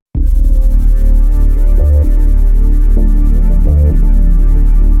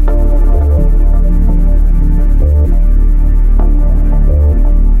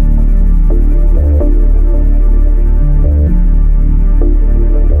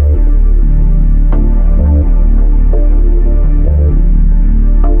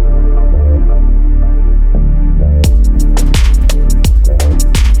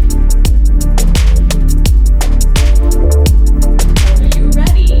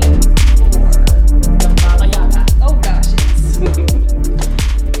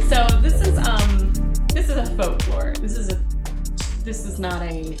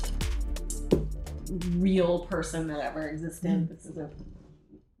ever existed. This is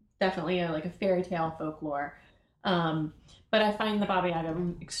definitely a fairy tale folklore. But I find the Baba Yaga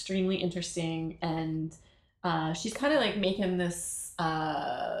extremely interesting, and she's kind of like making this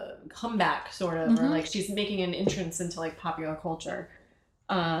comeback, sort of, or like she's making an entrance into like popular culture.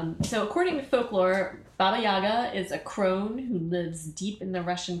 So according to folklore, Baba Yaga is a crone who lives deep in the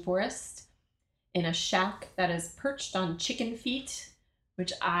Russian forest in a shack that is perched on chicken feet,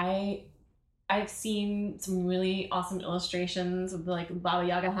 which I've seen some really awesome illustrations of like Baba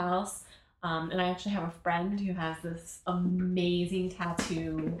Yaga house. And I actually have a friend who has this amazing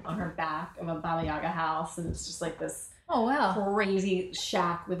tattoo on her back of a Baba Yaga house, and it's just like this crazy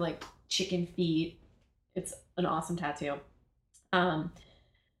shack with like chicken feet. It's an awesome tattoo.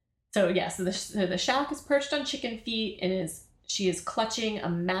 So the shack is perched on chicken feet, and she is clutching a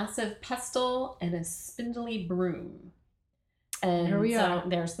massive pestle and a spindly broom. And here we are.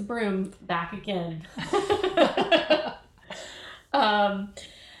 There's the broom back again.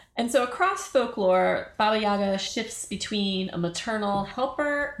 And so across folklore, Baba Yaga shifts between a maternal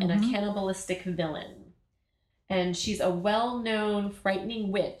helper and a cannibalistic villain. And she's a well-known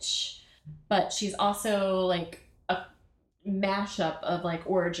frightening witch, but she's also like a mashup of like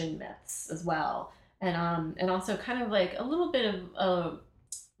origin myths as well. And also kind of like a little bit of a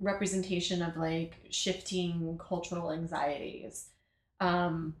representation of like shifting cultural anxieties.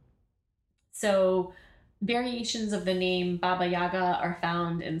 So variations of the name Baba Yaga are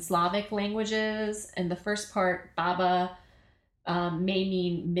found in Slavic languages, and the first part, Baba, may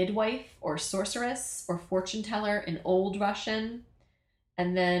mean midwife or sorceress or fortune teller in Old Russian.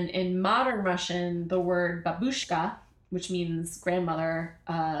 And then in modern Russian, the word babushka, which means grandmother,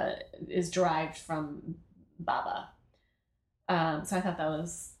 is derived from Baba. So I thought that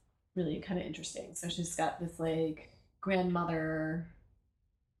was really kind of interesting. So she's got this like grandmother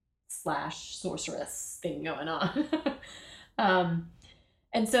 / sorceress thing going on.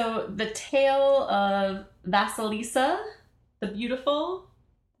 And so the tale of Vasilisa the Beautiful,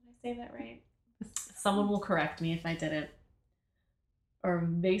 did I say that right? Someone will correct me if I didn't. Or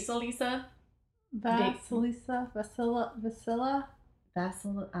Vasilisa? Vasila.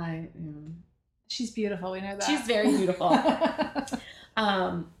 She's beautiful, we know that. She's very beautiful.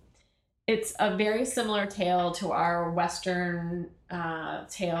 It's a very similar tale to our Western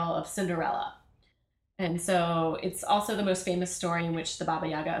tale of Cinderella. And so it's also the most famous story in which the Baba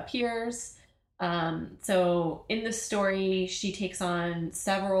Yaga appears. So in this story, she takes on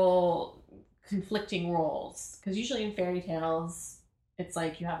several conflicting roles. Because usually in fairy tales, it's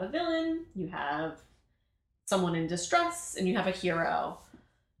like you have a villain, you have someone in distress, and you have a hero.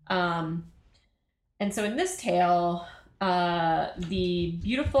 And so in this tale, the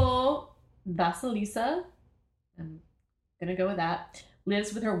beautiful Vasilisa, I'm gonna go with that,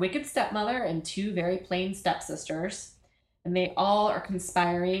 lives with her wicked stepmother and 2 very plain stepsisters, and they all are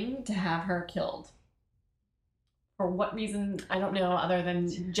conspiring to have her killed. For what reason, I don't know, other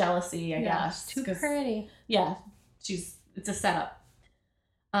than jealousy, I guess. Too pretty. Yeah, it's a setup.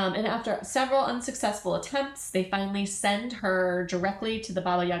 And after several unsuccessful attempts, they finally send her directly to the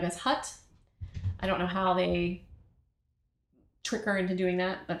Baba Yaga's hut. I don't know how they trick her into doing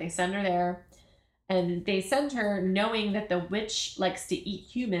that, but they send her there. And they send her knowing that the witch likes to eat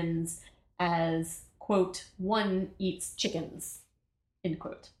humans as, quote, one eats chickens, end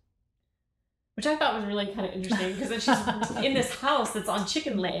quote. Which I thought was really kind of interesting, because then she's in this house that's on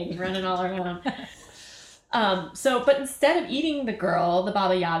chicken legs running all around. But instead of eating the girl, the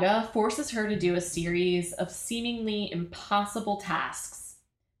Baba Yaga forces her to do a series of seemingly impossible tasks,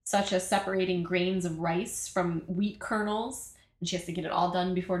 such as separating grains of rice from wheat kernels, and she has to get it all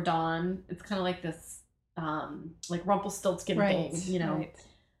done before dawn. It's kind of like this, like Rumpelstiltskin thing, you know. Right.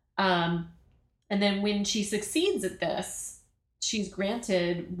 And then when she succeeds at this, she's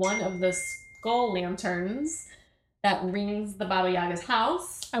granted one of the skull lanterns that rings the Baba Yaga's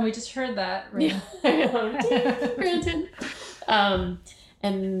house. And we just heard that ring. Yeah. Granted.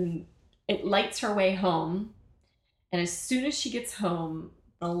 And it lights her way home. And as soon as she gets home,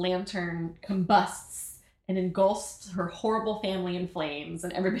 the lantern combusts and engulfs her horrible family in flames,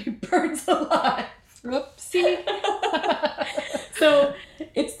 and everybody burns alive. Whoopsie. So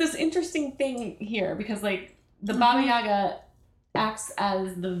it's this interesting thing here, because like the Baba Yaga acts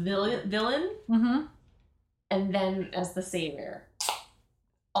as the villain and then as the savior,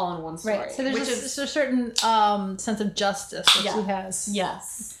 all in one story. Right. So there's a certain sense of justice that she has.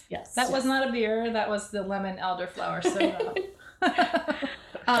 Yes. That was not a beer. That was the lemon elderflower soda.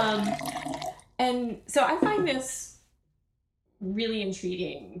 And so I find this really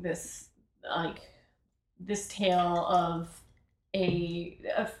intriguing. This tale of a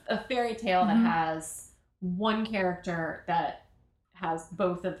fairy tale that has one character that has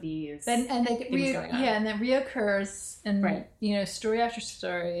both of these and they things going on. and that reoccurs in Right. story after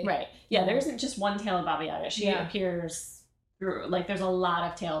story. Right. Yeah, there isn't just one tale of Baba Yaga. She appears through, like, there's a lot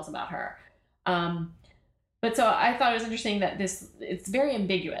of tales about her. But so I thought it was interesting that it's very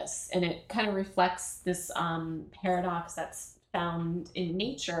ambiguous, and it kind of reflects this paradox that's found in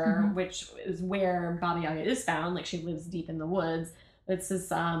nature, which is where Baba Yaga is found. Like, she lives deep in the woods. It's this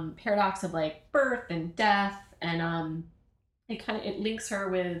paradox of, like, birth and death, and it links her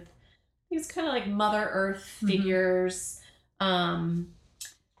with these kind of like Mother Earth figures.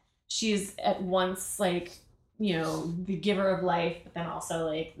 She's at once, like, you know, the giver of life, but then also,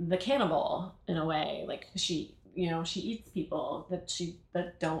 like, the cannibal in a way. Like, she eats people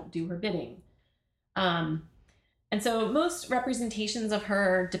that don't do her bidding. And so most representations of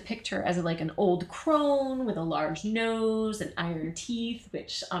her depict her as like an old crone with a large nose and iron teeth,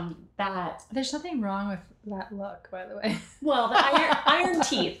 which There's nothing wrong with that look, by the way. Well, the iron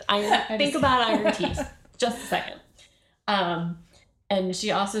teeth. Think about iron teeth. Just a second. And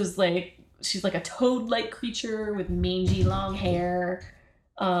she also is like, she's like a toad-like creature with mangy long hair.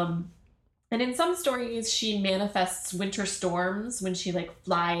 And in some stories, she manifests winter storms when she like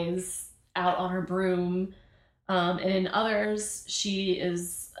flies out on her broom. And in others, she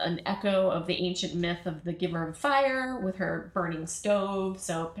is an echo of the ancient myth of the giver of fire with her burning stove.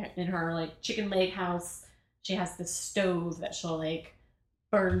 So in her like chicken leg house, she has this stove that she'll like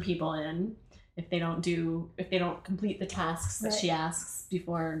burn people in if they don't complete the tasks that she asks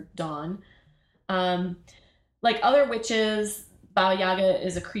before dawn. Like other witches, Baba Yaga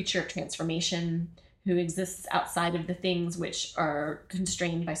is a creature of transformation who exists outside of the things which are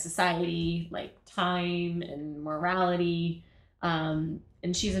constrained by society, like time and morality. And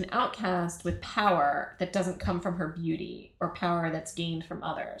she's an outcast with power that doesn't come from her beauty or power that's gained from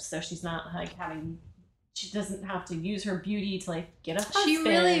others. So she's not like she doesn't have to use her beauty to like get a husband. She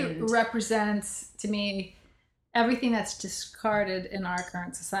really represents to me everything that's discarded in our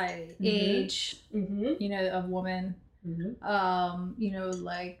current society. Age, you know, of woman. You know,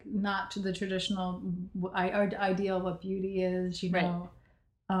 like not to the traditional ideal of what beauty is, you know.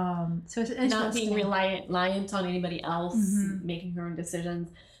 So it's not being reliant on anybody else, making her own decisions.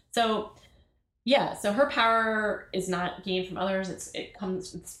 So yeah, so her power is not gained from others. It's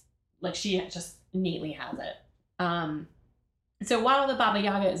like she just innately has it. So while the Baba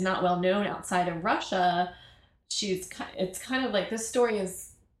Yaga is not well known outside of Russia, it's kind of like this story is,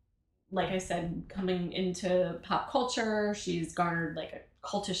 like I said, coming into pop culture. She's garnered like a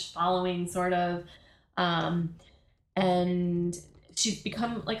cultish following, sort of. And she's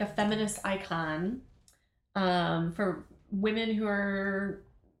become like a feminist icon for women who are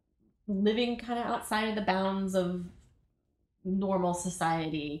living kind of outside of the bounds of normal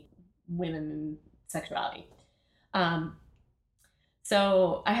society, women and sexuality.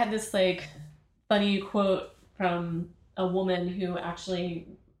 So I had this like funny quote from a woman who actually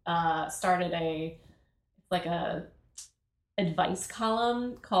started a advice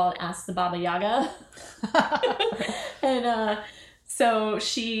column called Ask the Baba Yaga. And so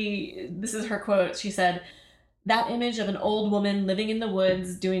this is her quote. She said, "That image of an old woman living in the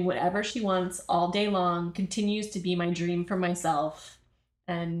woods doing whatever she wants all day long continues to be my dream for myself."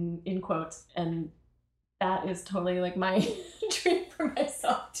 And in quotes. And that is totally like my dream for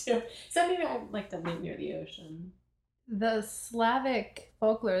myself too. Something I'd like to live near the ocean. The Slavic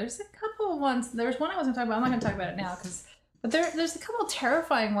folklore, there's a couple of ones. There's one I was going to talk about. I'm not going to talk about it now but there's a couple of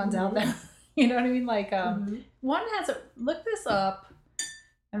terrifying ones out there. You know what I mean? Like one look this up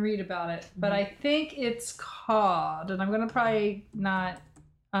and read about it. But I think it's called, and I'm going to probably not.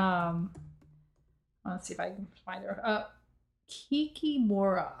 Let's see if I can find her.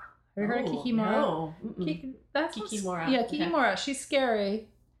 Kikimora. Have you heard of Kikimora? No. Kikimora. Yeah, Kikimora. Okay. She's scary.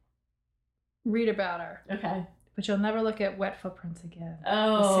 Read about her. Okay. But you'll never look at wet footprints again.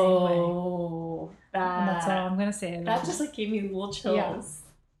 Oh, the same way. That's all I'm gonna say. That just like gave me little chills.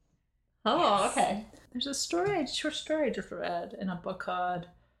 Yeah. Oh, yes. Okay. There's a short story I just read in a book called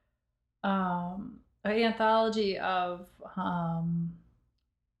an anthology of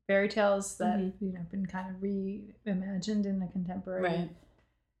fairy tales that you know been kind of reimagined in the contemporary. Right.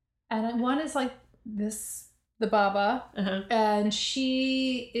 And one is like this. The Baba, and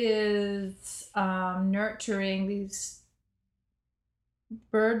she is nurturing these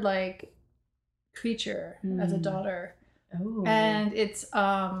bird-like creature as a daughter. Oh. And it's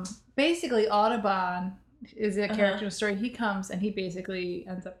basically Audubon is a character in the story. He comes and he basically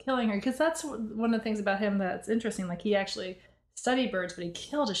ends up killing her, because that's one of the things about him that's interesting. Like, he actually studied birds, but he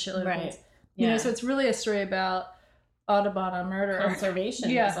killed a shitload of birds. You know, so it's really a story about Audubon on murder. Conservation.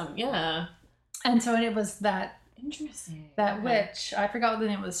 Yeah. And so it was that Interesting. that witch. I forgot what the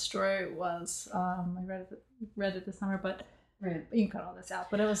name of the story was. I read it this summer, but Right. you can cut all this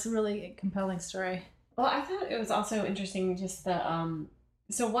out. But it was a really compelling story. Well, I thought it was also interesting just the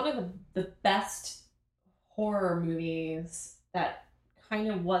so one of the best horror movies that kind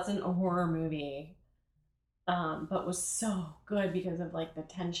of wasn't a horror movie, but was so good because of like the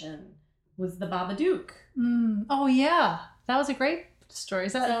tension, was The Babadook. Oh yeah, that was a great story.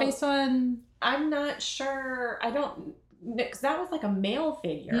 Is that based on? I'm not sure. I don't, because that was like a male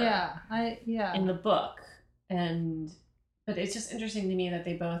figure. Yeah, in the book, but it's just interesting to me that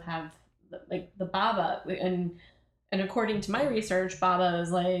they both have like the Baba, and according to my research, Baba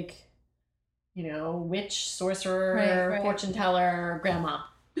is like, witch, sorcerer, right. fortune teller, grandma.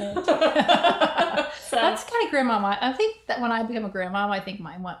 Right. So, that's kind of grandmama. I think that when I become a grandmom, I think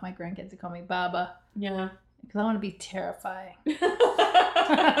I want my grandkids to call me Baba. Yeah, because I want to be terrifying.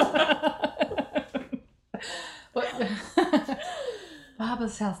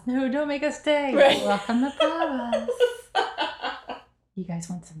 Baba's house. No, don't make us stay. Right. Welcome to Baba's. You guys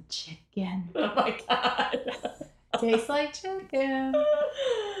want some chicken? Oh my god. Tastes like chicken.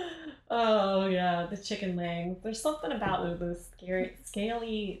 Oh yeah, the chicken legs. There's something about those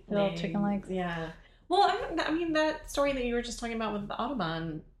scaly little chicken legs. Yeah. Well, I mean that story that you were just talking about with the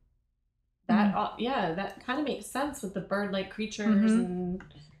Audubon. That that kind of makes sense with the bird-like creatures, and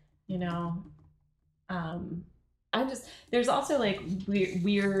there's also like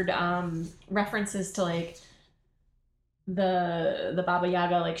weird references to like the Baba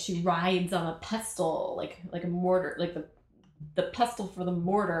Yaga, like she rides on a pestle, like a mortar, like the pestle for the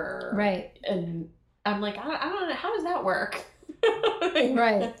mortar, right? And I'm like, I don't know, how does that work?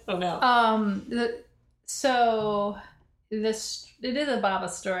 Right. I don't know. So this, it is a Baba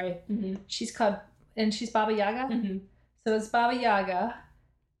story. Mm-hmm. She's Baba Yaga. Mm-hmm. So it's Baba Yaga,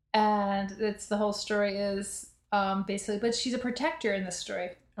 and it's the whole story is basically, but she's a protector in this story.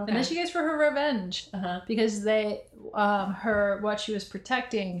 Okay. And then she goes for her revenge because what she was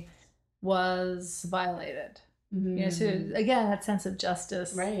protecting was violated. Mm-hmm. So again, that sense of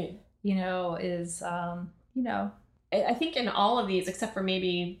justice, right? Is I think in all of these, except for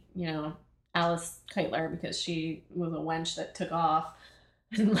maybe Alice Keitler, because she was a wench that took off.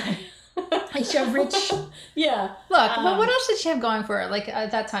 She's rich. Yeah. Look, but what else did she have going for her? Like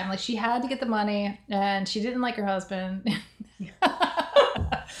at that time, like she had to get the money, and she didn't like her husband.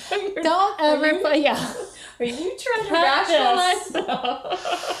 Don't ever. Yeah. Are you trying to rationalize?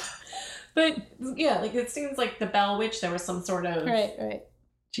 But yeah, like it seems like the Bell Witch, there was some sort of right.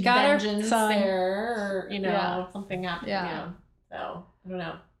 She got vengeance her son there, or something happened. Yeah. So I don't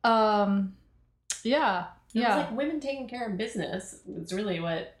know. Yeah. It was like women taking care of business. It's really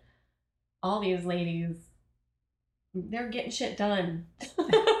what all these ladies, they're getting shit done.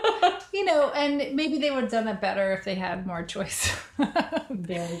 And maybe they would have done it better if they had more choice.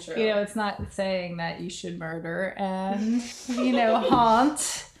 Very true. It's not saying that you should murder and,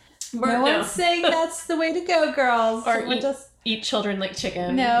 haunt. No one's saying that's the way to go, girls. Or eat children like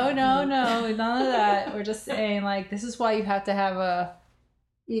chicken. No, none of that. We're just saying, like, this is why you have to have a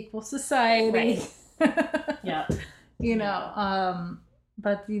equal society. Right. Yeah.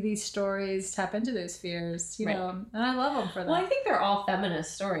 But these stories tap into those fears, and I love them for that. Well, I think they're all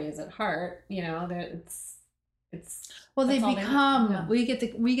feminist stories at heart. It's. Well, they become. We get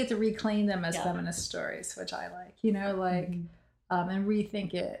to reclaim them as feminist stories, which I like. And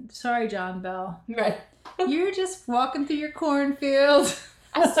rethink it. Sorry, John Bell. Right. You're just walking through your cornfield.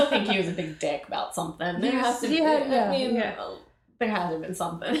 I still think he was a big dick about something. There has to be. There has to have been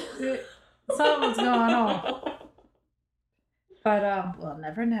something. Something's going on. But we'll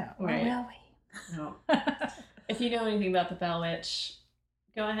never know, right. Will we? No. If you know anything about the Bell Witch,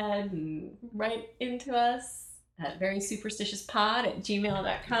 go ahead and write into us at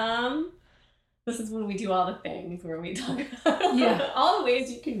verysuperstitiouspod@gmail.com. This is when we do all the things where we talk about all the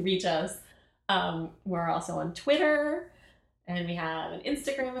ways you can reach us. We're also on Twitter, and we have an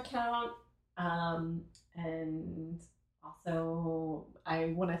Instagram account. And also,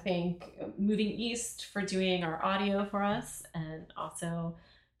 I want to thank Moving East for doing our audio for us, and also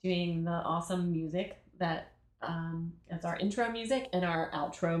doing the awesome music that is our intro music and our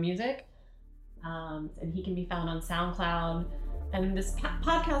outro music. And he can be found on SoundCloud. And this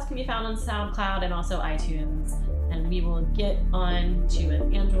podcast can be found on SoundCloud and also iTunes. And we will get on to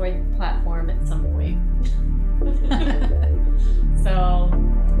an Android platform at some point. So,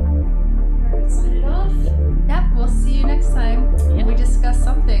 we're signing off. Yep, we'll see you next time. Yeah. We discuss